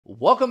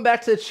Welcome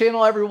back to the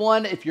channel,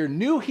 everyone. If you're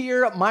new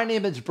here, my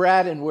name is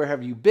Brad, and where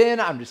have you been?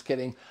 I'm just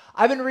kidding.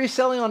 I've been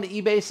reselling on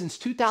eBay since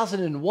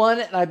 2001,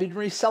 and I've been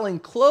reselling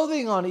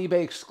clothing on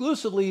eBay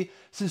exclusively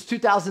since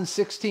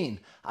 2016.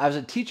 I was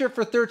a teacher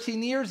for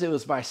 13 years. It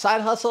was my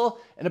side hustle,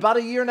 and about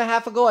a year and a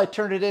half ago, I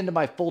turned it into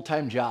my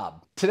full-time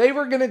job. Today,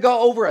 we're going to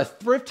go over a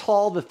thrift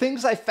haul, the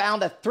things I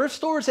found at thrift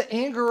stores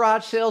and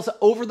garage sales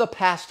over the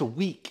past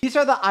week. These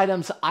are the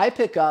items I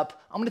pick up.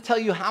 I'm going to tell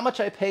you how much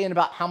I pay and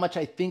about how much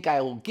I think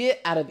I will get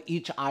out of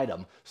each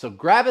item. So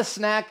grab a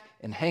snack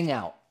and hang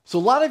out. So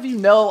a lot of you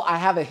know I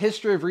have a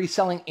history of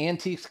reselling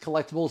antiques,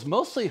 collectibles,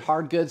 mostly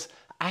hard goods.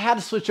 I had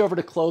to switch over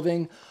to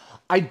clothing.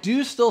 I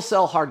do still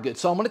sell hard goods.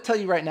 So I'm going to tell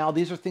you right now,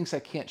 these are things I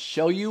can't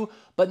show you.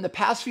 But in the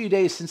past few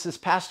days, since this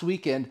past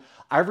weekend,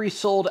 I've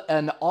resold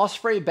an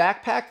Osprey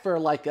backpack for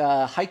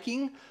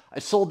hiking. I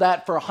sold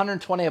that for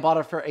 $120. I bought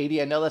it for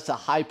 $80. I know that's a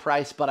high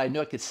price, but I knew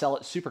I could sell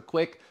it super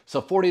quick.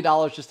 So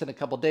 $40 just in a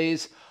couple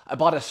days. I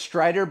bought a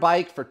Strider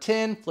bike for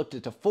 $10, flipped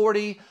it to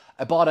 $40.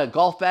 I bought a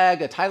golf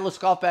bag, a Titleist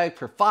golf bag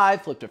for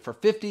 $5, flipped it for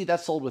 $50.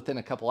 That sold within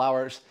a couple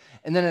hours.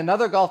 And then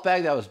another golf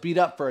bag that was beat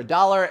up for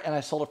 $1, and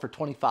I sold it for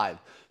 $25.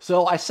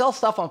 So I sell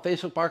stuff on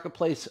Facebook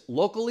Marketplace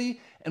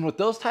locally, and with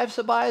those types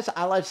of buys,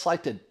 I just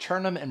like to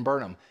turn them and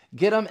burn them.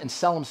 Get them and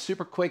sell them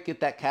super quick, get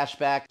that cash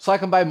back, so I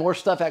can buy more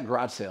stuff at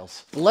garage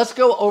sales. Let's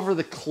go over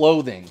the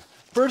clothing.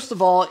 First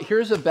of all,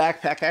 here's a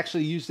backpack. I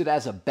actually used it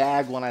as a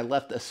bag when I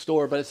left the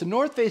store, but it's a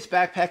North Face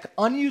backpack,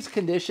 unused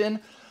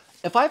condition.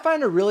 If I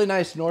find a really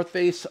nice North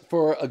Face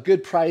for a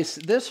good price,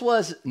 this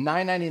was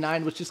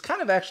 $9.99, which is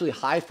kind of actually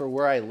high for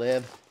where I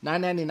live,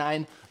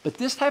 $9.99. But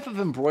this type of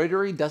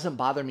embroidery doesn't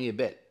bother me a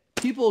bit.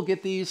 People will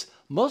get these.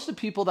 Most of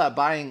the people that are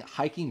buying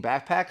hiking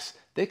backpacks,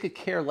 they could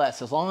care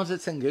less. As long as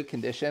it's in good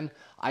condition,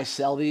 I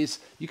sell these.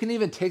 You can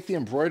even take the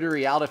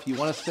embroidery out if you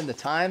want to spend the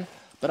time.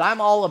 But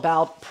I'm all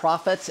about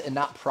profits and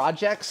not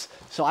projects,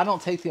 so I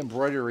don't take the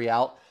embroidery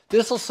out.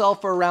 This will sell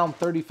for around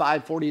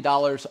 $35,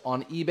 $40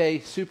 on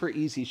eBay. Super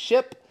easy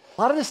ship.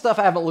 A lot of this stuff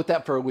I haven't looked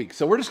at for a week,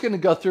 so we're just going to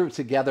go through it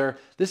together.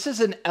 This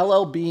is an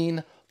LL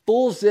Bean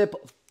full zip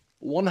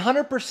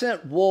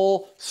 100%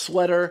 wool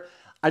sweater.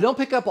 I don't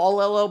pick up all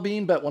LL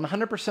Bean, but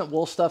 100%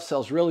 wool stuff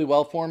sells really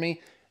well for me.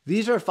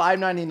 These are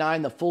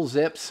 $5.99, the full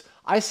zips.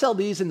 I sell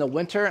these in the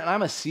winter, and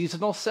I'm a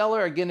seasonal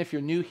seller. Again, if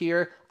you're new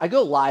here, I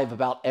go live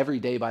about every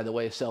day, by the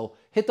way. So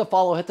hit the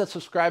follow, hit the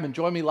subscribe, and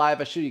join me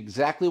live. I show you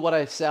exactly what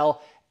I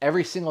sell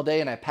every single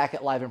day, and I pack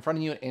it live in front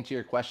of you and answer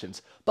your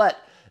questions. But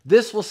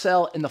this will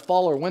sell in the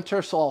fall or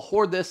winter, so I'll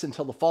hoard this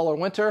until the fall or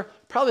winter.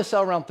 Probably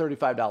sell around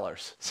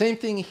 $35. Same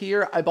thing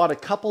here. I bought a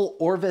couple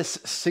Orvis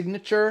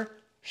signature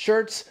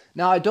shirts.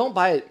 Now, I don't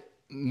buy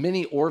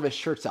many Orvis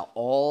shirts at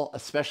all,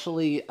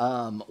 especially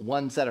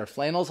ones that are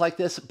flannels like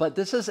this, but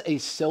this is a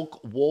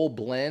silk wool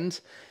blend.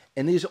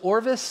 And these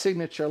Orvis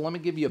signature, let me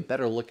give you a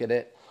better look at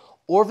it.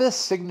 Orvis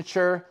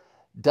signature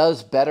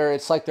does better.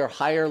 It's like they're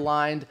higher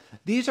lined.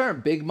 These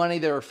aren't big money.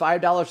 They were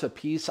 $5 a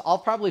piece. I'll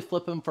probably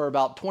flip them for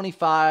about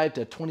 $25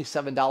 to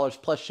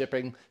 $27 plus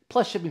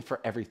shipping for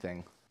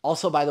everything.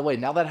 Also, by the way,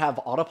 now that I have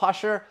auto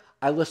posture,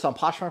 I list on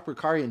Poshmark,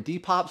 Mercari, and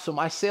Depop, so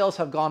my sales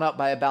have gone up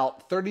by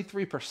about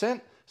 33%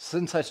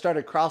 since I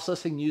started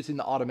cross-listing using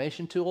the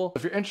automation tool.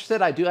 If you're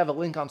interested, I do have a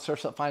link on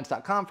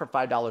surfsupfinds.com for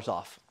 $5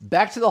 off.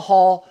 Back to the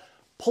haul.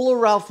 Polo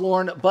Ralph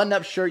Lauren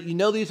button-up shirt. You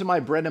know these are my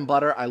bread and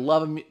butter. I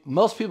love them.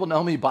 Most people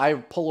know me by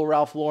Polo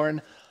Ralph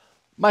Lauren.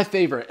 My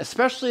favorite,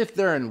 especially if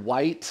they're in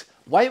white.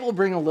 White will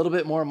bring a little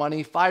bit more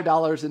money,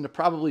 $5 into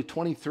probably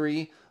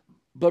 $23.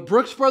 But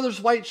Brooks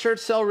Brothers white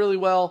shirts sell really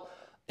well,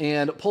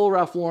 and Polo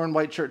Ralph Lauren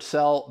white shirts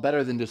sell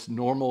better than just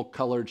normal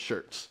colored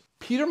shirts.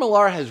 Peter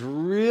Millar has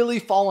really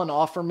fallen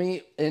off for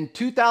me. In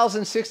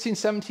 2016,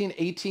 17,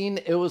 18,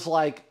 it was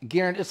like,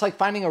 it's like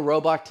finding a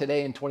Roebuck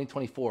today in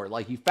 2024.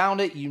 Like, you found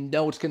it, you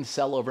know it's going to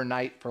sell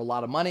overnight for a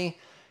lot of money.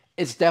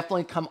 It's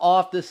definitely come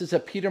off. This is a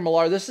Peter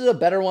Millar. This is a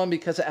better one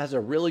because it has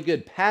a really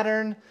good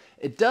pattern.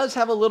 It does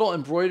have a little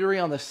embroidery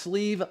on the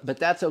sleeve, but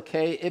that's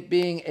okay. It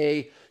being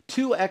a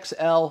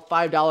 2XL,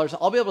 $5,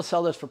 I'll be able to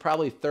sell this for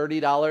probably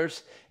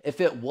 $30.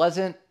 If it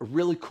wasn't a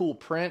really cool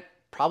print,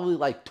 probably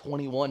like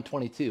 21,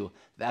 22.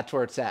 That's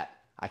where it's at.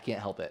 I can't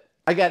help it.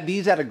 I got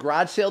these at a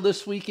garage sale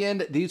this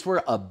weekend. These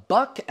were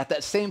 $1 at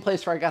that same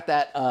place where I got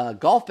that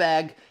golf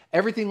bag.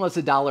 Everything was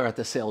 $1 at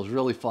the sale. It was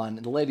really fun.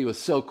 The lady was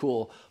so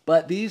cool.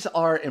 But these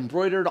are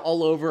embroidered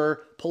all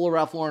over. Polo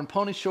Ralph Lauren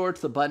pony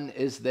shorts. The button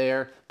is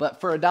there.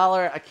 But for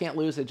 $1, I can't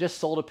lose. I just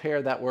sold a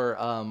pair that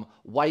were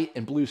white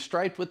and blue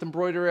striped with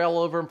embroidery all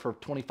over them for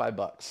 25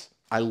 bucks.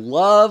 I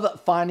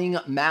love finding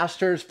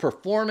Masters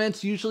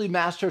Performance. Usually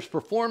Masters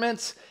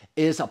Performance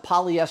is a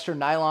polyester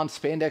nylon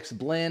spandex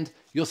blend.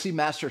 You'll see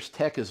Masters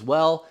Tech as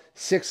well.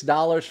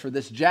 $6 for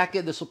this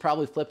jacket. This will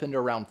probably flip into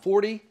around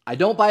 $40. I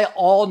don't buy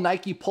all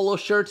Nike polo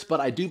shirts, but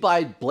I do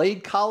buy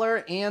blade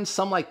collar and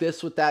some like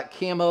this with that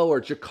camo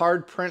or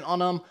jacquard print on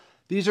them.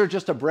 These are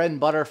just a bread and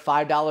butter,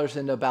 $5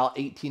 into about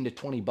 18 to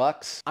 20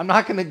 bucks. I'm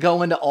not gonna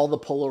go into all the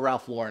Polo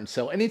Ralph Lauren.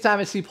 So anytime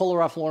I see Polo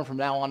Ralph Lauren from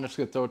now on, I'm just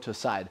gonna throw it to the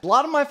side. A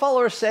lot of my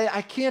followers say,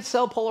 I can't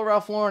sell Polo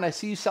Ralph Lauren. I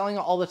see you selling it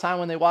all the time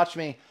when they watch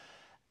me.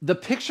 The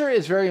picture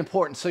is very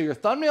important. So your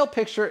thumbnail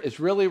picture is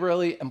really,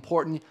 really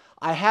important.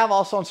 I have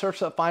also on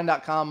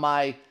surfsupfine.com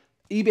my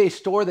eBay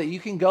store that you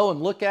can go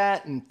and look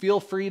at, and feel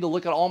free to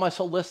look at all my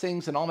sold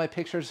listings and all my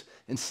pictures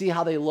and see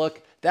how they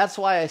look. That's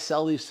why I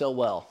sell these so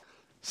well.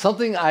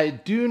 Something I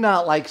do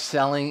not like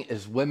selling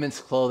is women's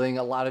clothing.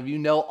 A lot of you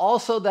know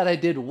also that I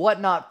did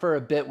Whatnot for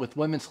a bit with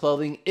women's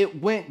clothing. It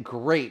went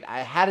great. I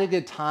had a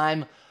good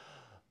time,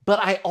 but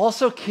I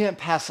also can't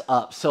pass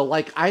up. So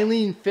like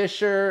Eileen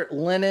Fisher,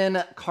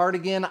 linen,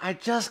 cardigan, I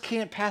just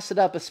can't pass it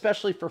up,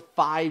 especially for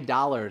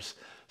 $5.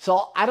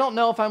 So I don't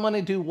know if I'm going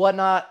to do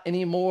Whatnot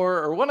anymore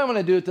or what I'm going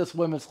to do with this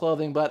women's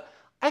clothing, but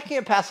I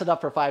can't pass it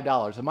up for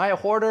 $5. Am I a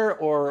hoarder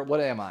or what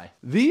am I?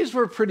 These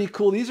were pretty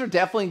cool. These are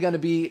definitely going to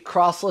be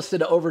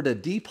cross-listed over to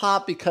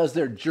Depop because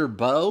they're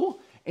Gerbeau.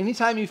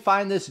 Anytime you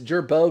find this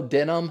Gerbeau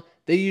denim,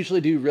 they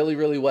usually do really,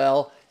 really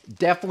well.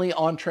 Definitely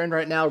on trend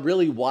right now.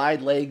 Really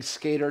wide leg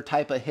skater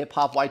type of hip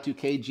hop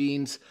Y2K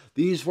jeans.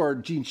 These were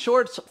jean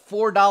shorts,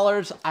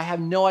 $4. I have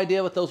no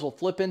idea what those will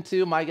flip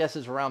into. My guess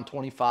is around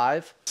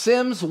 25.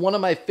 Sims, one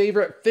of my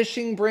favorite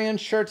fishing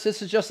brand shirts.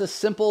 This is just a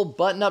simple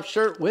button-up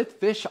shirt with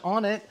fish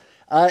on it.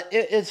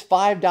 It is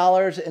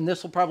 $5, and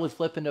this will probably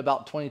flip into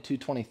about 22,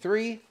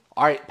 23.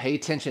 All right, pay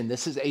attention.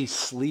 This is a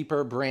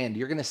sleeper brand.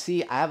 You're gonna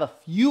see I have a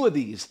few of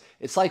these.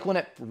 It's like when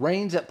it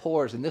rains, it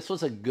pours, and this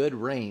was a good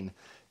rain.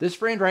 This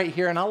brand right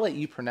here, and I'll let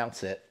you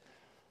pronounce it.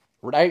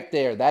 Right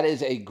there, that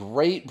is a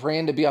great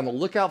brand to be on the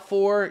lookout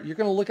for. You're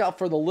gonna look out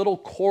for the little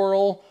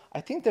coral.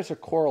 I think there's a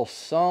coral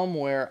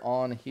somewhere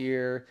on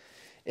here.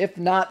 If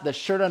not, the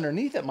shirt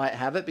underneath it might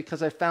have it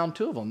because I found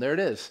two of them. There it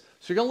is.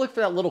 So you're gonna look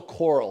for that little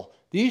coral.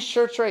 These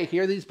shirts right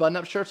here, these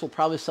button-up shirts will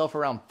probably sell for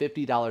around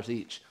 $50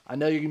 each. I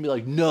know you're gonna be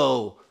like,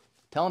 no.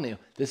 I'm telling you,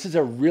 this is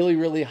a really,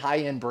 really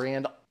high-end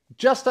brand.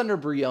 Just under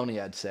Brioni,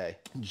 I'd say.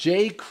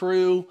 J.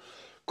 Crew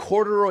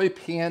corduroy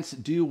pants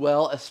do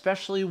well,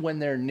 especially when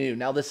they're new.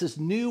 Now, this is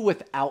new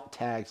without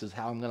tags is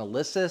how I'm gonna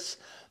list this.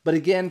 But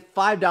again,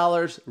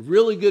 $5,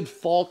 really good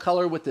fall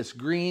color with this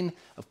green.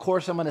 Of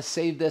course, I'm gonna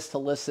save this to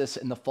list this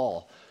in the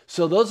fall.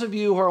 So those of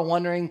you who are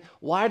wondering,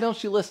 why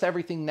don't you list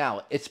everything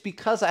now? It's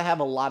because I have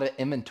a lot of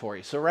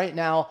inventory. So right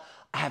now,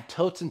 I have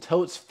totes and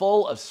totes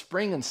full of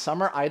spring and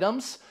summer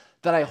items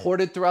that I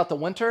hoarded throughout the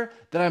winter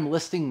that I'm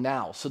listing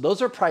now. So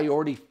those are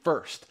priority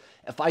first.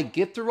 If I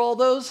get through all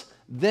those,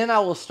 then I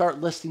will start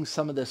listing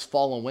some of this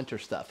fall and winter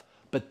stuff.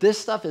 But this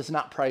stuff is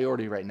not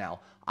priority right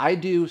now. I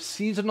do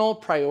seasonal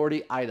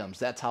priority items.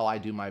 That's how I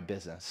do my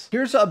business.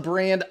 Here's a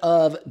brand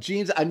of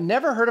jeans. I've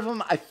never heard of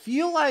them. I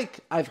feel like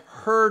I've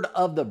heard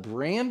of the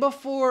brand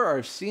before, or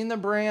I've seen the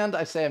brand.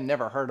 I say I've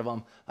never heard of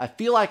them. I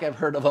feel like I've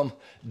heard of them.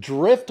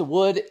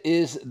 Driftwood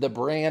is the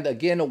brand.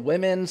 Again,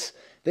 women's.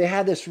 They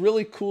had this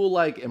really cool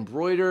like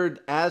embroidered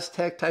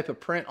Aztec type of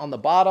print on the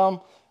bottom,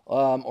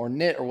 or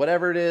knit or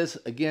whatever it is.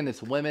 Again,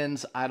 it's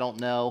women's. I don't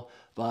know.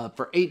 But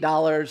for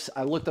 $8,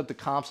 I looked up the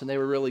comps and they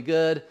were really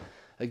good.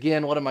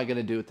 Again, what am I going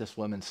to do with this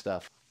women's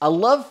stuff? I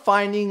love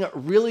finding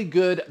really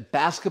good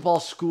basketball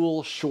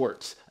school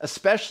shorts,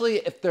 especially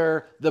if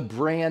they're the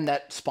brand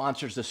that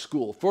sponsors the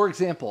school. For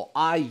example,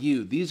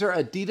 IU. These are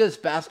Adidas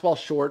basketball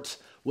shorts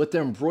with the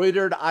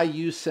embroidered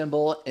IU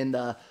symbol and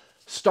the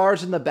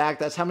stars in the back.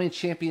 That's how many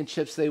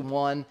championships they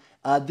won.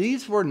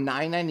 These were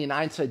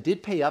 $9.99, so I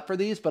did pay up for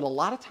these, but a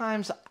lot of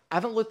times I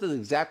haven't looked at the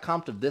exact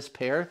comp of this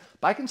pair,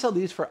 but I can sell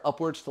these for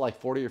upwards to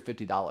like $40 or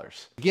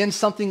 $50. Again,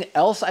 something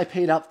else I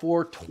paid up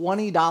for,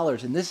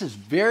 $20, and this is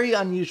very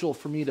unusual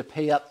for me to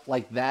pay up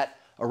like that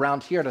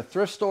around here at a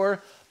thrift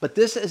store, but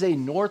this is a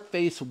North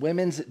Face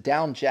women's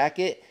down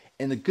jacket,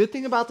 and the good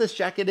thing about this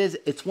jacket is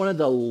it's one of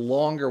the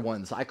longer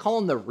ones. I call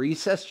them the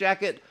recess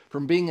jacket.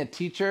 From being a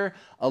teacher,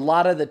 a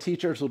lot of the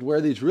teachers would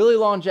wear these really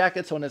long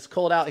jackets when it's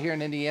cold out here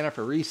in Indiana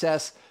for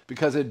recess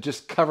because it'd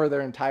just cover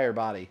their entire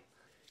body.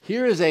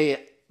 Here is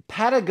a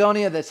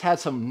Patagonia that's had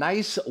some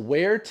nice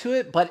wear to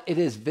it, but it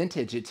is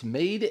vintage. It's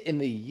made in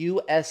the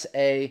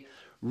USA.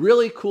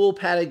 Really cool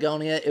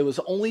Patagonia. It was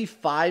only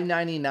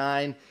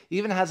 $5.99.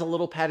 Even has a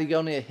little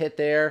Patagonia hit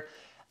there.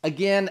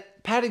 Again,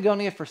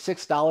 Patagonia for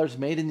 $6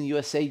 made in the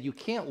USA. You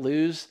can't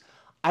lose.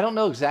 I don't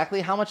know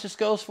exactly how much this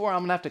goes for.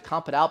 I'm gonna have to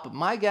comp it out, but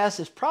my guess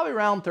is probably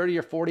around 30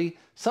 or 40.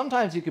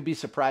 Sometimes you could be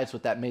surprised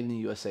with that made in the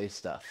USA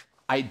stuff.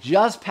 I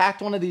just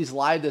packed one of these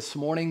live this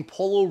morning.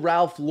 Polo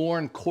Ralph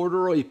Lauren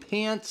corduroy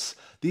pants.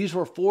 These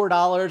were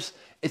 $4.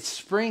 It's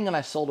spring and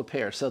I sold a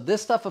pair. So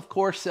this stuff, of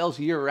course, sells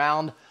year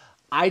round.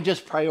 I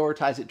just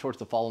prioritize it towards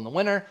the fall and the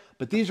winter,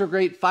 but these are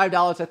great,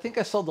 $5. I think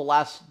I sold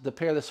the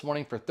pair this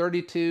morning for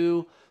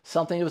 32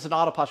 something. It was an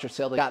auto posture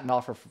sale. They got an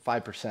offer for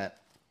 5%.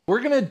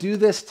 We're gonna do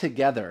this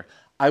together.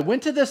 I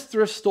went to this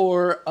thrift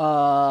store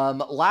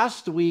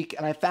last week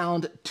and I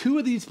found two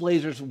of these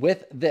blazers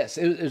with this.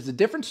 It was a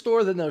different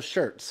store than those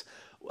shirts.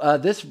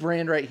 This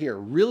brand right here,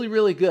 really,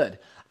 really good.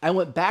 I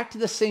went back to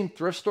the same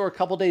thrift store a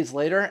couple days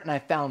later and I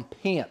found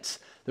pants.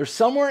 They're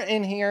somewhere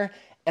in here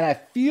and I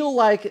feel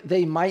like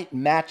they might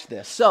match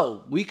this.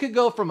 So we could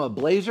go from a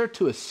blazer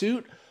to a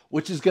suit,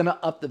 which is gonna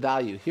up the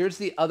value. Here's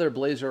the other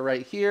blazer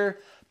right here.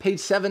 Paid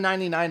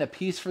 $7.99 a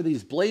piece for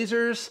these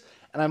blazers.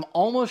 and I'm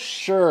almost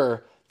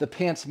sure the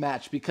pants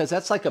match because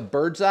that's like a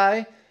bird's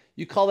eye.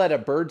 You call that a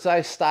bird's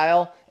eye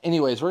style.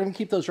 Anyways, we're gonna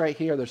keep those right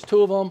here. There's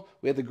two of them.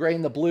 We have the gray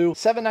and the blue,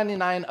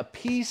 $7.99 a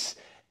piece.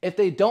 If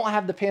they don't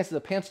have the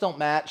pants don't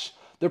match,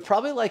 they're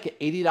probably like an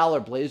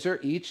 $80 blazer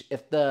each.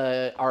 If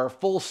our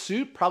full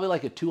suit, probably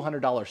like a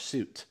 $200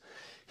 suit.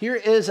 Here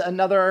is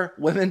another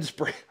women's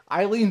brand,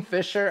 Eileen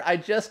Fisher. I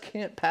just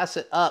can't pass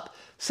it up.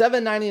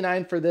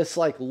 $7.99 for this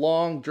like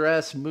long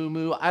dress,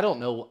 muumuu. I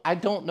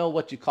don't know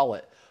what you call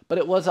it, but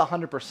it was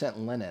 100%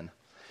 linen.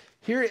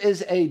 Here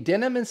is a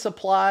Denim and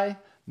Supply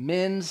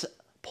men's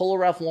Polo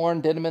Ralph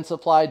Lauren Denim and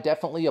Supply.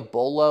 Definitely a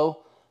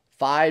bolo,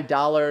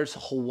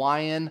 $5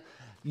 Hawaiian.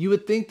 You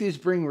would think these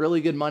bring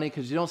really good money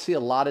because you don't see a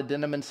lot of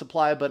Denim and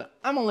Supply, but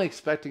I'm only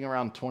expecting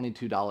around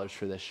 $22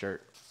 for this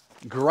shirt.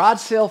 Garage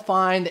sale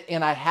find,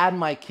 and I had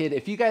my kid.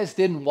 If you guys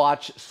didn't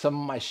watch some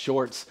of my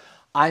shorts,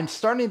 I'm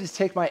starting to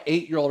take my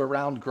 8-year-old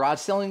around garage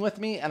selling with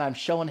me, and I'm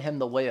showing him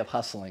the way of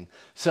hustling.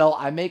 So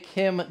I make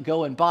him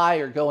go and buy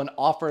or go and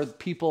offer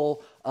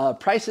people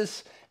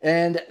prices,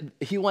 and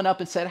he went up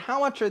and said, "How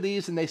much are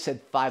these?" And they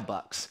said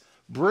 $5.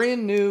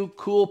 Brand new,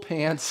 cool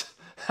pants.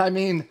 I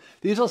mean,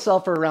 these will sell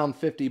for around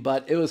 50,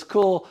 but it was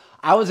cool.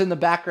 I was in the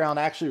background,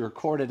 actually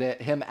recorded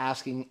it, him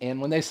asking,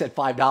 and when they said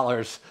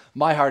 $5,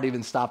 my heart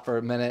even stopped for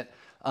a minute.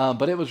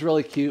 But it was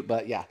really cute.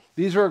 But yeah,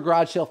 these were a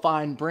garage sale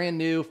find, brand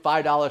new,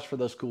 $5 for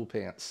those cool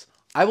pants.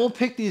 I will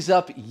pick these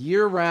up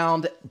year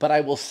round, but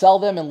I will sell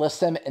them and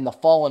list them in the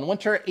fall and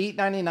winter.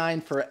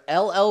 $8.99 for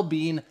LL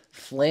Bean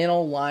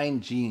flannel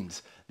line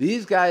jeans.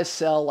 These guys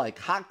sell like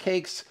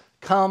hotcakes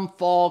come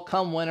fall,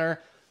 come winter.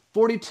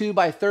 42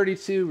 by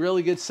 32,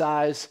 really good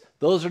size.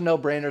 Those are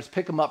no-brainers.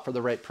 Pick them up for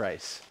the right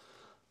price.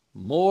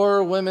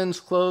 More women's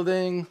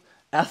clothing.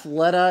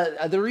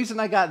 Athleta. The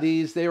reason I got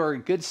these, they were a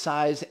good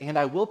size, and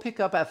I will pick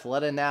up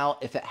Athleta now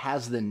if it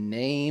has the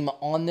name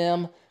on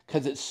them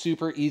because it's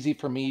super easy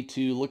for me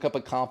to look up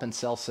a comp and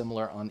sell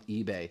similar on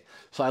eBay.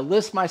 So I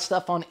list my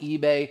stuff on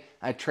eBay,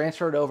 I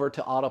transfer it over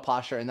to Auto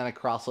Posture, and then I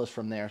cross-list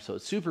from there. So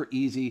it's super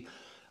easy.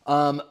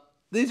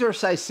 These are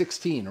size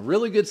 16,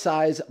 really good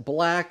size,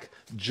 black,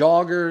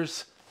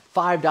 joggers,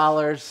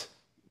 $5,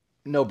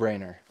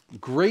 no-brainer.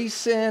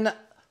 Grayson,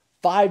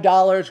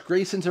 $5.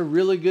 Grayson's a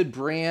really good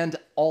brand,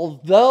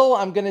 although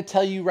I'm going to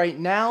tell you right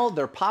now,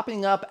 they're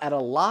popping up at a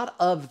lot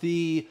of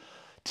the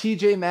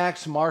TJ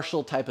Maxx,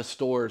 Marshall type of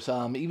stores,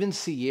 even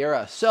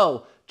Sierra.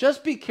 So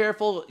just be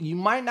careful. You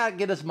might not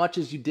get as much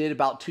as you did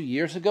about 2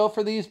 years ago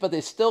for these, but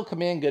they still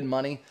command good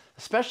money,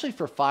 especially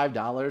for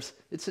 $5.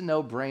 It's a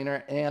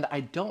no-brainer, and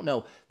I don't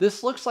know.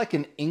 This looks like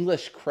an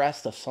English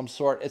crest of some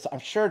sort. I'm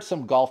sure it's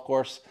some golf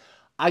course.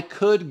 I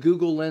could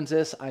Google Lens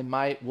this. I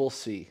might. We'll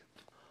see.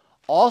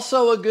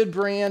 Also a good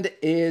brand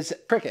is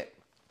Cricket.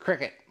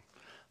 Cricket.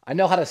 I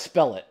know how to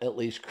spell it, at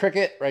least.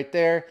 Cricket right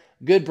there.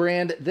 Good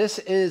brand. This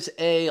is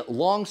a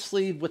long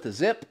sleeve with a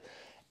zip.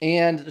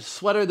 And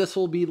sweater, this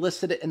will be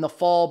listed in the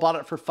fall. Bought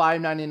it for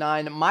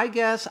 $5.99. My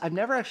guess, I've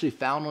never actually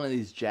found one of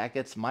these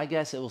jackets. My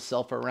guess, it will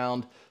sell for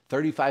around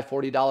 $35,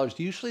 $40.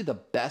 Usually the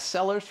best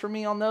sellers for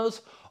me on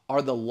those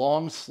are the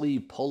long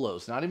sleeve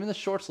polos. Not even the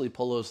short sleeve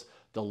polos,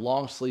 the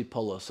long sleeve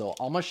polos. So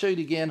I'm going to show you it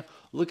again.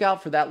 Look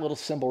out for that little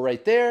symbol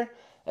right there.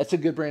 That's a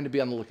good brand to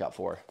be on the lookout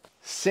for.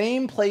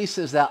 Same place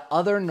as that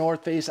other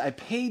North Face. I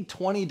paid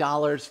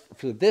 $20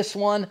 for this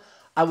one.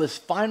 I was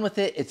fine with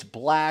it. It's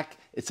black.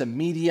 It's a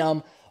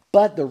medium.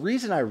 But the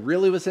reason I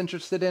really was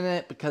interested in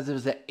it because it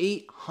was an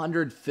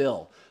 800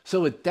 fill.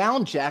 So with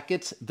down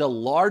jackets, the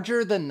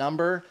larger the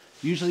number,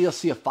 usually you'll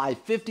see a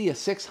 550, a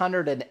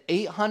 600, and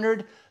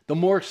 800, the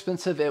more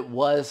expensive it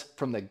was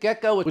from the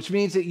get-go, which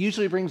means it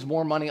usually brings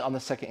more money on the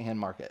secondhand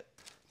market.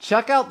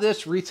 Check out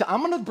this retail. I'm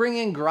going to bring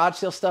in garage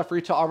sale stuff,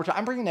 retail arbitrage.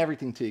 I'm bringing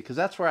everything to you because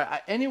that's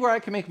where anywhere I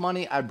can make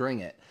money, I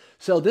bring it.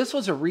 So this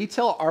was a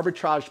retail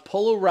arbitrage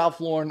Polo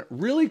Ralph Lauren,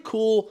 really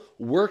cool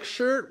work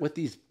shirt with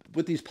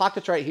these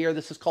pockets right here.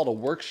 This is called a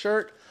work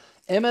shirt.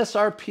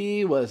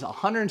 MSRP was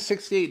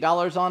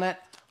 $168 on it.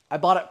 I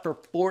bought it for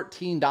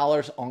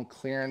 $14 on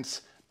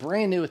clearance.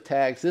 Brand new with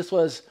tags.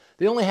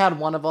 They only had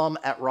one of them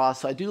at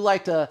Ross. So I do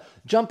like to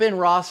jump in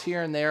Ross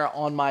here and there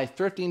on my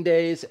thrifting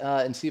days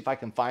and see if I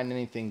can find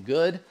anything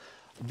good.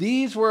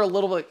 These were a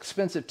little bit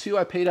expensive too.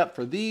 I paid up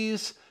for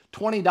these,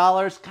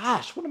 $20.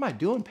 Gosh, what am I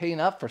doing paying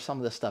up for some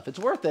of this stuff? It's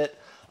worth it.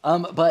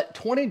 But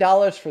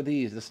 $20 for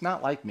these, it's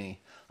not like me.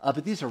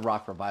 But these are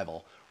Rock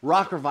Revival.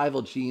 Rock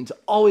Revival jeans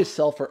always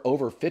sell for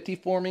over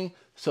 $50 for me.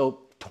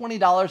 So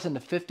 $20 into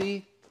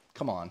 $50,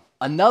 come on.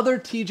 Another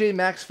TJ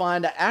Maxx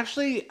find. I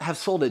actually have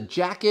sold a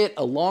jacket,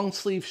 a long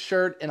sleeve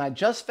shirt, and I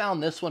just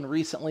found this one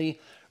recently.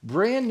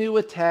 Brand new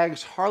with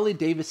tags, Harley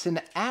Davidson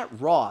at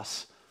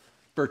Ross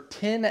for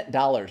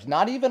 $10.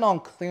 Not even on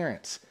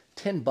clearance,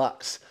 10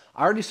 bucks.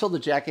 I already sold the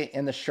jacket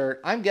and the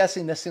shirt. I'm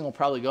guessing this thing will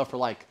probably go for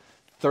like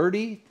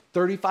 $30,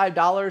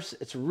 $35.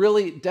 It's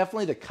really,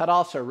 definitely the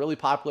cutoffs are really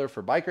popular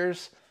for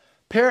bikers.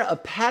 Pair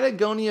of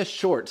Patagonia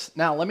shorts.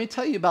 Now, let me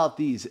tell you about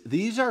these.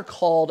 These are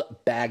called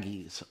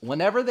baggies.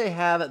 Whenever they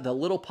have the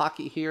little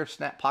pocket here,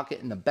 snap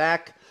pocket in the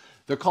back,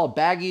 they're called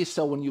baggies.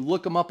 So when you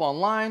look them up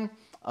online,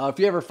 If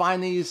you ever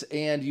find these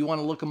and you want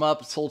to look them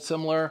up, sold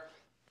similar,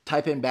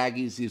 type in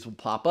baggies, these will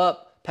pop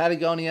up.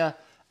 Patagonia,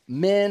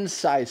 men's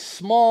size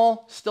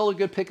small, still a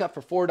good pickup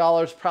for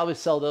 $4. Probably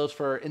sell those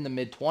for in the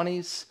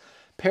mid-20s.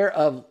 Pair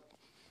of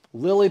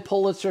Lily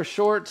Pulitzer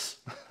shorts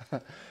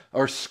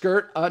or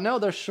skirt. No,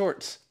 they're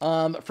shorts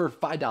for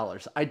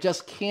 $5. I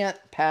just can't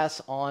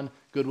pass on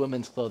good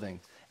women's clothing.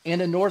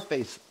 And a North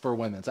Face for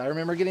women's. I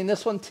remember getting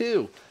this one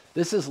too.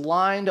 This is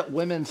lined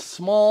women's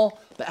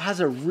small that has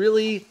a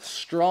really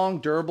strong,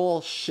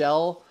 durable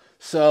shell.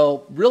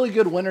 So really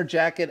good winter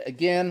jacket.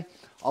 Again,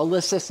 I'll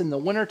list this in the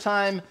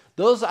wintertime.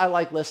 Those I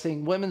like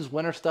listing. Women's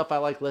winter stuff I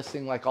like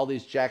listing, like all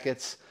these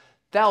jackets.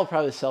 That will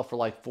probably sell for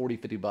like 40,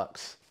 50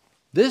 bucks.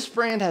 This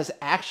brand has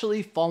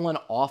actually fallen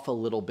off a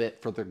little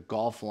bit for their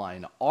golf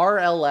line.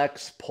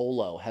 RLX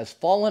Polo has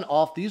fallen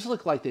off. These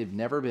look like they've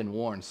never been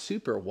worn.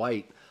 Super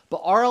white.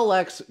 But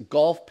RLX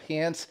golf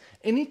pants,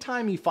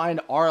 anytime you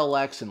find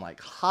RLX in like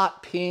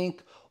hot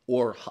pink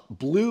or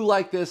blue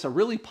like this, a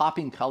really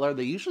popping color,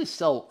 they usually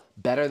sell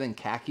better than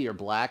khaki or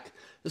black.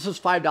 This was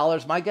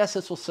 $5. My guess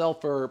this will sell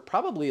for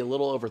probably a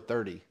little over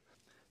 30.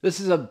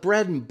 This is a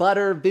bread and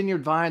butter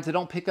Vineyard Vines. I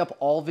don't pick up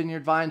all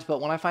Vineyard Vines, but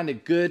when I find a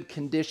good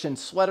condition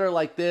sweater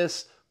like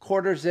this,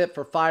 quarter zip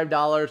for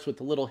 $5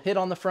 with a little hit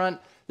on the front,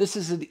 this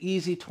is an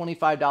easy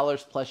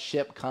 $25 plus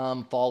ship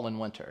come fall and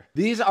winter.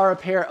 These are a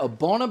pair of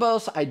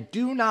Bonobos. I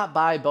do not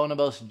buy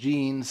Bonobos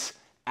jeans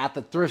at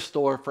the thrift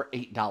store for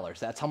 $8.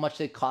 That's how much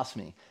they cost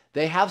me.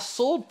 They have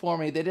sold for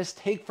me. They just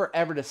take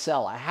forever to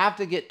sell. I have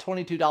to get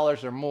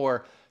 $22 or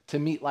more to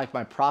meet like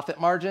my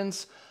profit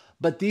margins.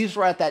 But these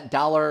were at that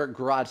dollar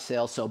garage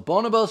sale. So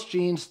Bonobos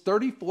jeans,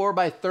 34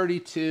 by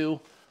 32.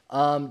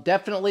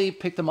 Definitely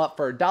pick them up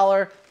for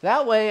 $1.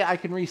 That way I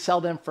can resell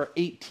them for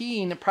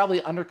 18,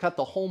 probably undercut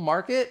the whole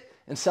market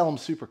and sell them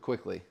super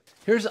quickly.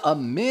 Here's a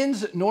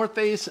men's North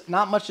Face.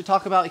 Not much to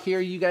talk about here.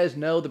 You guys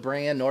know the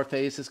brand. North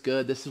Face is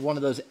good. This is one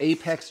of those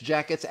Apex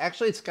jackets.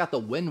 Actually, it's got the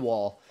wind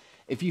wall.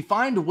 If you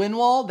find wind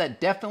wall,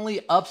 that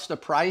definitely ups the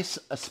price,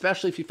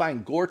 especially if you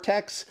find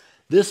Gore-Tex.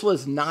 This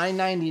was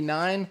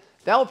 $9.99.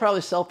 That will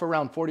probably sell for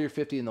around 40 or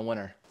 50 in the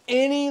winter.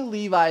 Any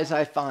Levi's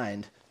I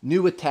find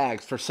new with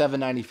tags for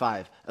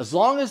 $7.95. As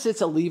long as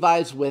it's a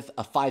Levi's with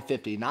a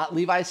 550, not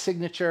Levi's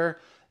signature,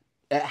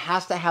 it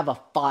has to have a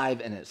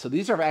 5 in it. So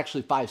these are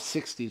actually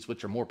 560s,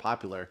 which are more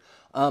popular.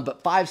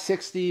 But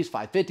 560s,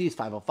 550s,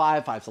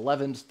 505,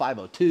 511s,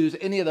 502s,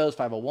 any of those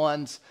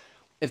 501s.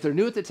 If they're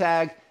new with the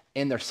tag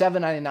and they're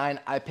 $7.99,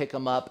 I pick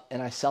them up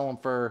and I sell them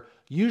for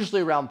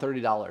usually around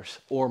 $30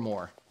 or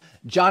more.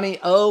 Johnny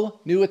O,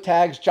 new with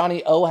tags.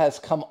 Johnny O has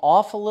come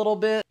off a little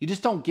bit. You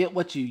just don't get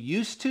what you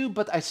used to,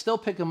 but I still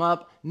pick them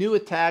up. New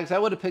with tags. I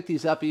would have picked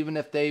these up even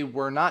if they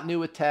were not new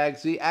with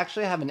tags. They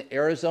actually have an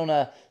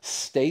Arizona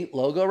State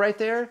logo right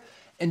there.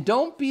 And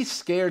don't be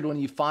scared when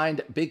you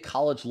find big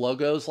college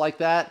logos like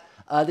that.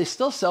 They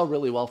still sell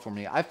really well for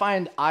me. I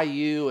find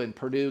IU and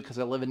Purdue, because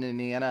I live in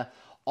Indiana,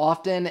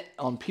 often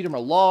on Peter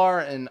Millar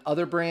and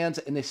other brands,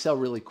 and they sell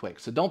really quick.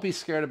 So don't be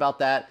scared about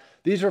that.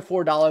 These are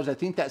 $4. I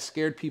think that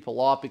scared people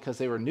off because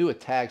they were new with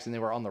tags and they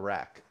were on the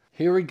rack.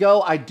 Here we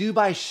go. I do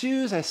buy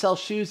shoes. I sell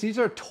shoes. These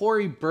are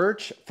Tory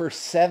Burch for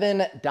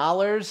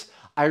 $7.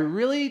 I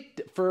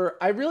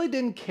really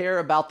didn't care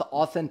about the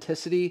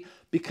authenticity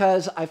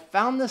because I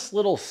found this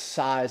little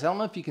size. I don't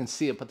know if you can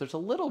see it, but there's a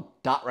little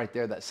dot right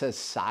there that says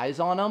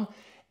size on them.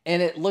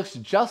 And it looks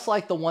just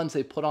like the ones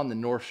they put on the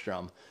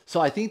Nordstrom.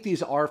 So I think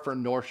these are for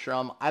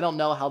Nordstrom. I don't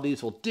know how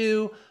these will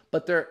do,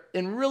 but they're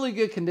in really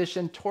good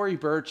condition. Tory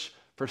Burch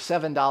for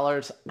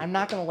 $7. I'm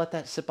not going to let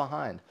that sit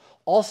behind.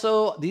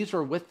 Also, these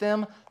were with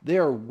them.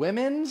 They're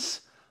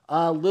women's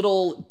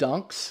little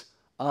dunks.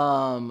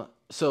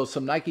 So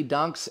some Nike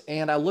dunks.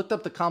 And I looked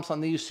up the comps on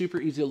these. Super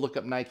easy to look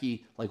up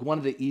Nike. Like one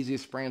of the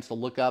easiest brands to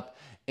look up.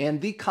 And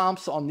the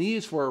comps on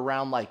these were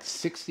around like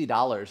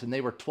 $60. And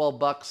they were 12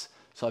 bucks.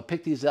 So I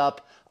picked these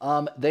up.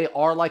 They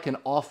are like an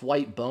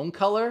off-white bone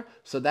color.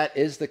 So that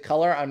is the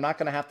color. I'm not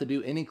going to have to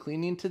do any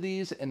cleaning to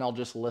these. And I'll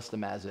just list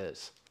them as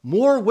is.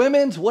 More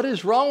women's, what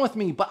is wrong with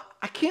me? But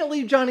I can't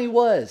leave Johnny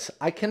Was.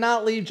 I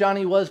cannot leave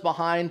Johnny Was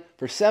behind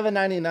for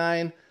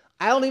 $7.99.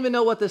 I don't even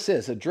know what this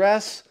is. A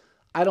dress?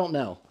 I don't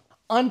know.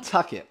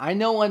 Untuck It. I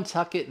know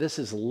Untuck It. This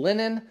is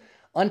linen.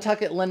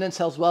 Untuck It linen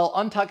sells well.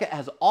 Untuck It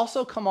has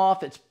also come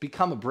off. It's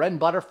become a bread and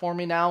butter for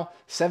me now.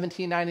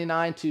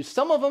 $17.99 to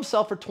some of them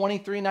sell for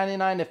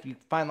 $23.99 if you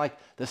find like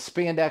the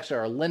spandex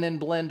or a linen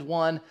blend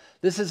one.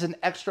 This is an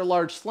extra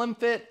large slim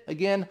fit.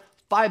 Again,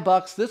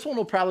 $5. This one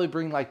will probably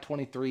bring like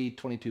 23,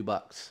 22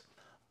 bucks.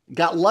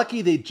 Got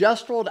lucky. They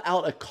just rolled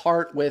out a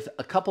cart with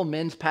a couple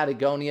men's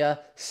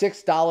Patagonia.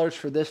 $6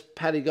 for this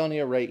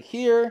Patagonia right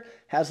here.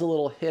 Has a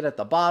little hit at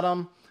the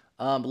bottom.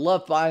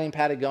 Love buying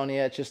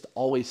Patagonia. It just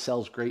always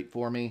sells great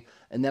for me.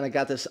 And then I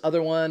got this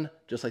other one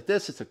just like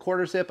this. It's a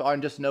quarter zip. I'm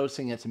just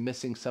noticing it's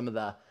missing some of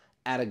the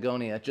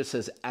Patagonia. It just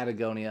says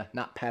Patagonia,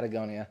 not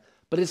Patagonia.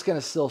 But it's going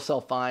to still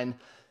sell fine.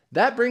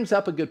 That brings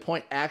up a good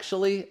point,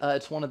 actually.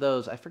 It's one of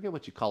those, I forget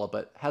what you call it,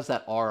 but has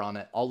that R on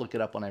it. I'll look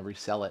it up when I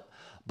resell it.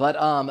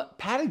 But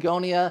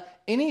Patagonia,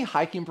 any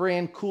hiking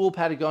brand, Cool,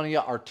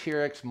 Patagonia,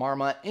 Arc'teryx,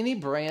 Marma, any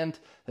brand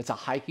that's a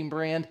hiking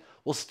brand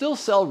will still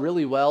sell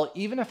really well,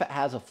 even if it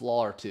has a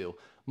flaw or two.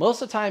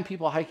 Most of the time,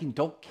 people hiking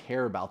don't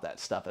care about that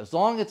stuff. As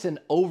long as it's in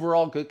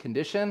overall good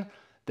condition,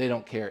 they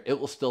don't care. It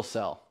will still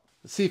sell.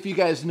 Let's see if you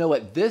guys know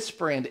what this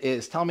brand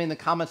is. Tell me in the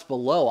comments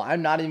below.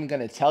 I'm not even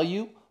going to tell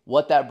you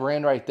what that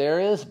brand right there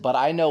is, but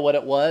I know what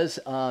it was.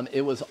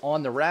 It was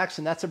on the racks,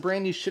 and that's a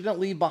brand you shouldn't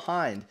leave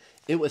behind.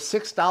 It was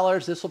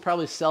 $6. This will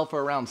probably sell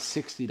for around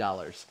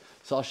 $60.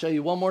 So I'll show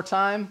you one more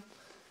time.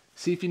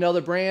 See if you know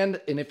the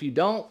brand, and if you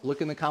don't,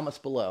 look in the comments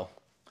below.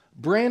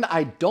 Brand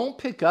I don't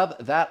pick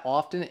up that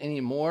often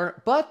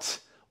anymore, but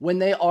when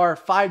they are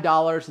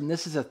 $5, and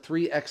this is a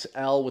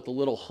 3XL with a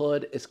little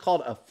hood, it's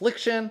called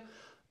Affliction.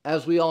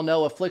 As we all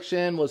know,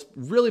 Affliction was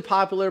really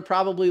popular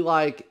probably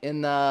like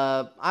in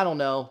the, I don't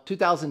know,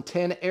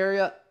 2010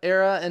 era,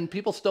 and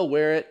people still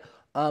wear it.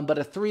 But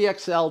a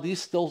 3XL,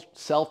 these still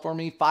sell for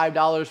me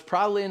 $5,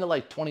 probably into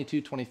like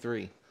 22,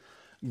 23.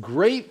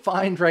 Great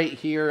find right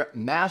here.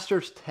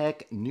 Masters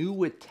Tech, new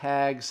with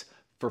tags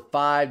for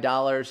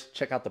 $5.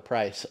 Check out the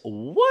price.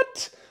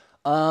 What?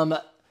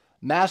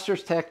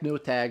 Masters Tech, new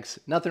with tags.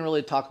 Nothing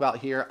really to talk about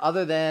here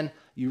other than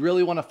you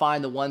really want to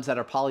find the ones that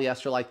are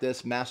polyester like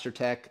this, Master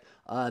Tech.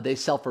 They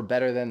sell for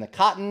better than the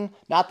cotton.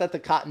 Not that the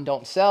cotton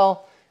don't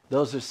sell.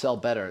 Those just sell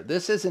better.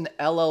 This is an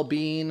LL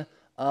Bean,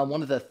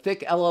 one of the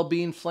thick LL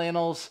Bean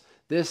flannels.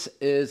 This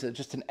is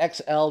just an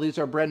XL. These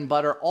are bread and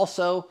butter.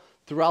 Also,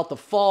 throughout the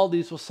fall,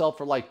 these will sell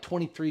for like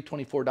 $23,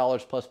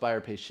 $24 plus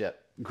buyer pay ship.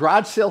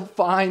 Garage sale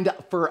find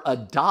for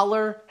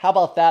 $1. How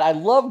about that? I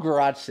love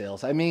garage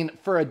sales. I mean,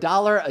 for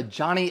 $1, a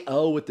Johnny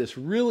O with this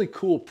really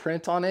cool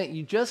print on it,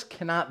 you just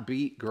cannot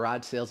beat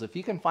garage sales. If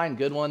you can find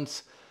good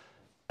ones,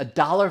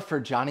 $1 for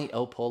Johnny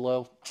O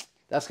Polo,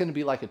 that's going to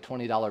be like a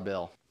 $20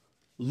 bill.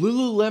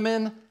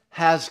 Lululemon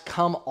has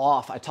come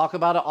off. I talk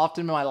about it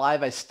often in my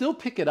live. I still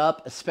pick it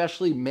up,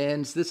 especially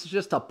men's. This is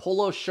just a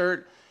polo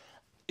shirt.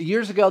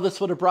 Years ago,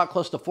 this would have brought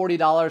close to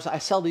 $40. I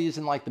sell these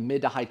in like the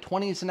mid to high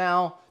 20s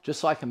now, just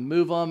so I can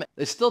move them.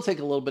 They still take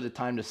a little bit of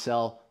time to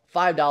sell.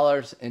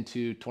 $5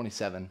 into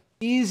 27.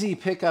 Easy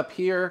pickup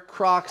here.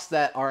 Crocs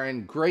that are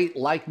in great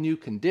like new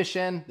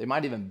condition. They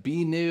might even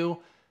be new.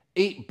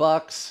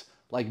 $8.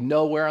 Like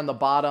nowhere on the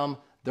bottom.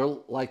 They're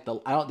like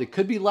they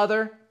could be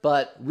leather,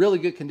 but really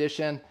good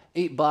condition.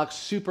 $8,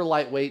 super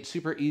lightweight,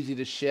 super easy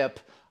to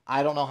ship.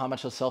 I don't know how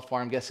much they'll sell for.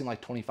 I'm guessing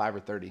like 25 or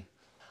 30.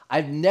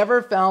 I've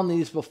never found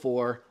these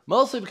before,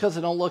 mostly because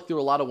I don't look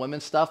through a lot of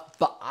women's stuff,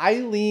 but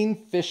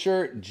Eileen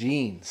Fisher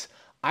jeans.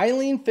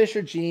 Eileen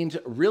Fisher jeans,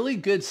 really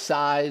good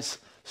size,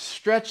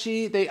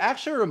 stretchy. They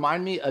actually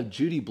remind me of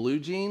Judy Blue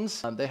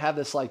jeans. They have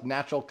this like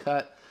natural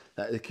cut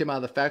that came out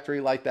of the factory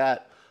like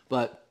that,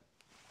 but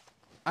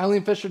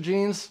Eileen Fisher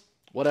jeans,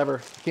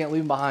 whatever, can't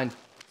leave them behind.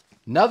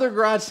 Another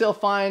garage sale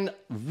find,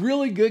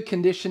 really good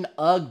condition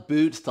UGG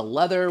boots, the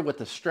leather with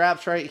the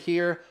straps right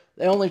here.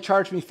 They only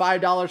charged me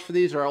 $5 for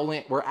these,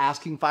 or we're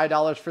asking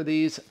 $5 for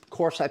these. Of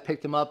course, I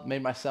picked them up,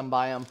 made my son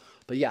buy them.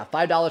 But yeah,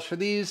 $5 for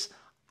these.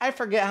 I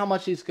forget how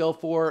much these go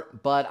for,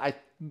 but I'm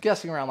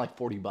guessing around like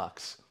 40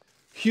 bucks.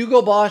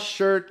 Hugo Boss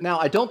shirt. Now,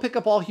 I don't pick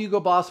up all Hugo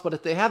Boss, but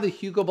if they have the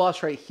Hugo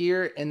Boss right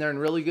here and they're in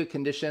really good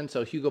condition,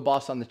 so Hugo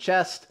Boss on the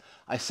chest,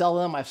 I sell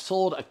them. I've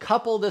sold a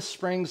couple this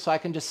spring, so I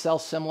can just sell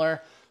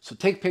similar. So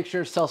take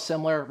pictures, sell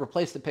similar,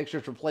 replace the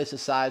pictures, replace the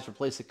size,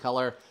 replace the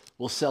color.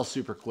 Will sell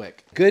super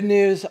quick. Good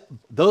news,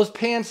 those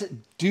pants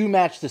do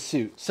match the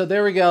suit. So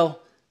there we go.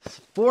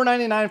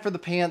 $4.99 for the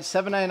pants,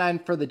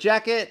 $7.99 for the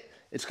jacket.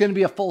 It's going to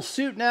be a full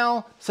suit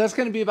now. So that's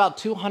going to be about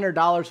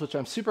 $200, which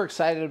I'm super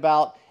excited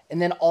about.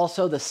 And then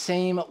also the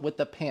same with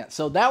the pants.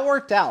 So that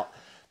worked out.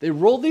 They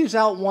rolled these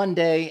out one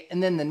day,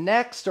 and then the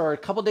next or a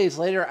couple days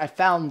later, I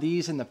found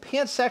these in the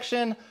pants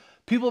section.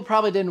 People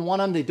probably didn't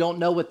want them. They don't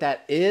know what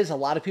that is. A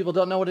lot of people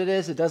don't know what it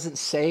is. It doesn't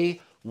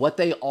say what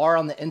they are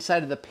on the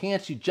inside of the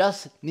pants. You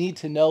just need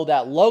to know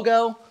that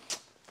logo.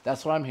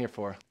 That's what I'm here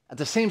for. At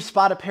the same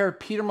spot, a pair of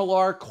Peter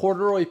Millar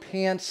corduroy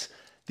pants.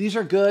 These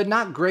are good,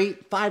 not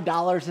great.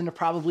 $5 into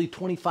probably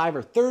 25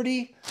 or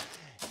 30.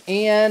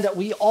 And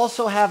we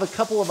also have a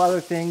couple of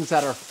other things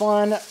that are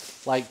fun,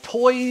 like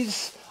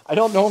toys. I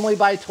don't normally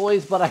buy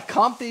toys, but I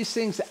comped these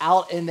things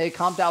out, and they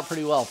comped out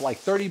pretty well, for like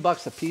 30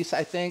 bucks a piece,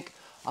 I think.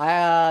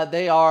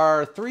 They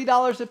are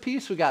 $3 a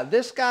piece. We got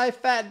this guy,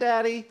 Fat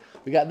Daddy.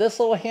 We got this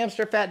little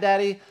hamster, Fat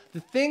Daddy. The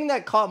thing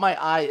that caught my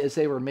eye is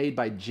they were made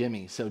by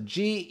Jimmy. So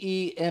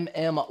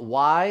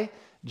G-E-M-M-Y.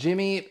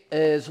 Jimmy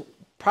is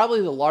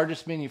probably the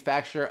largest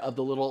manufacturer of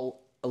the little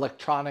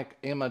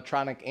electronic,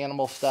 animatronic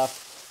animal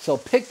stuff. So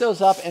pick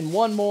those up. And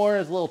one more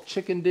is a little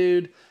chicken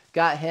dude.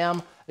 Got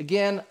him.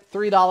 Again,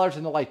 $3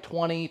 into like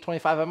 20,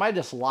 25. I might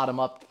just lot them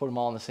up, put them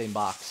all in the same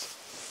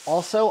box.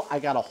 Also, I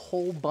got a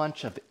whole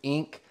bunch of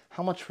ink.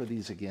 How much were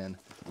these again?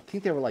 I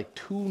think they were like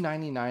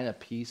 $2.99 a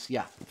piece.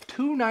 Yeah,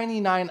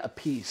 $2.99 a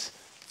piece.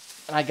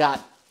 And I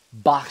got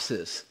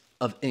boxes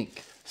of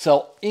ink.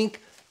 So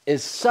ink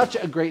is such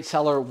a great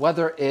seller,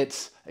 whether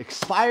it's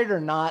expired or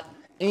not.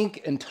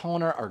 Ink and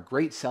toner are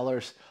great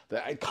sellers.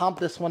 I comp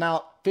this one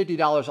out,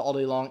 $50 all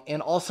day long.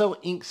 And also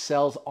ink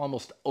sells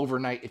almost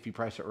overnight if you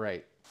price it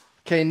right.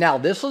 Okay, now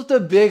this was the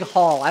big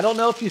haul. I don't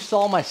know if you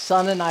saw my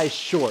son and I's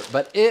short,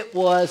 but it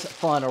was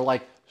fun, or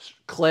like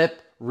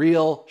clip,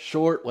 reel,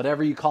 short,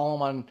 whatever you call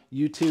them on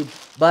YouTube.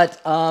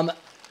 But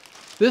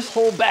this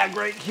whole bag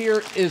right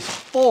here is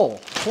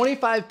full,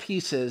 25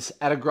 pieces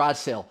at a garage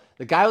sale.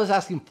 The guy was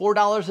asking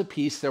 $4 a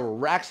piece. There were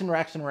racks and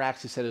racks and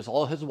racks. He said it was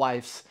all his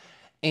wife's.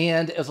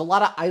 And it was a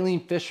lot of Eileen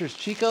Fisher's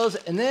Chicos.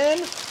 And then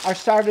I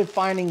started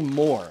finding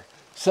more.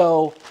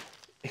 So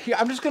here,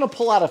 I'm just gonna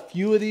pull out a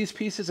few of these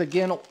pieces.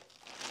 Again,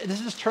 this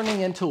is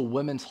turning into a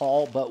women's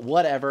haul, but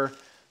whatever.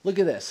 Look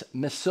at this,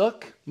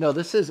 Misuk. No,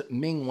 this is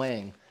Ming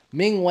Wang.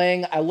 Ming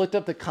Wang, I looked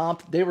up the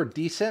comp. They were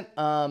decent,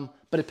 but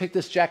I picked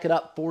this jacket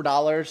up,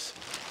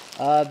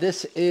 $4.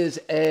 This is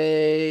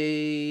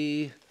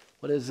a,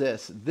 what is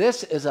this?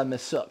 This is a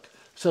Misuk.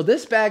 So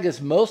this bag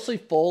is mostly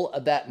full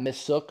of that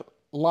Misuk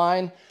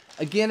line.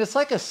 Again, it's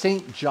like a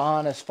St.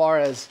 John as far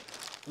as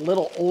a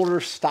little older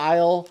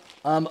style,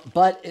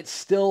 but it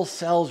still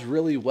sells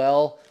really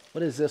well.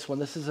 What is this one?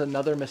 This is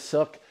another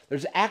Misuk.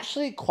 There's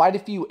actually quite a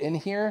few in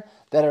here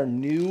that are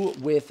new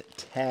with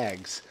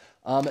tags.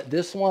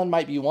 This one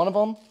might be one of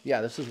them.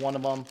 Yeah, this is one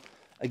of them.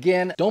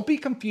 Again, don't be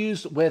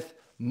confused with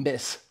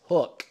Miss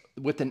Hook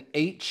with an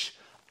H.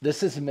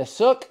 This is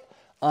Misuk.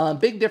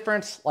 Big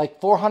difference, like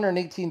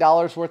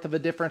 $418 worth of a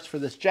difference for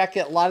this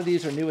jacket. A lot of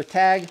these are new with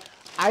tag.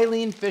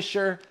 Eileen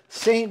Fisher,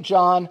 St.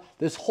 John.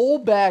 This whole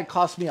bag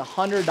cost me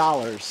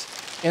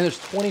 $100, and there's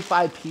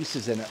 25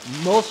 pieces in it.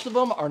 Most of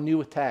them are new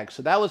with tags.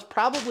 So that was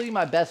probably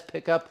my best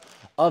pickup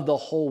of the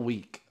whole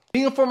week.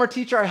 Being a former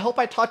teacher, I hope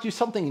I taught you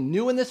something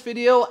new in this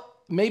video.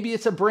 Maybe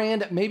it's a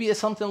brand, maybe it's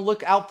something to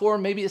look out for,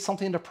 maybe it's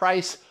something to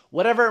price,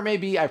 whatever it may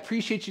be. I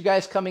appreciate you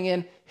guys coming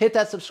in. Hit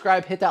that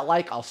subscribe, hit that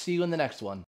like. I'll see you in the next one.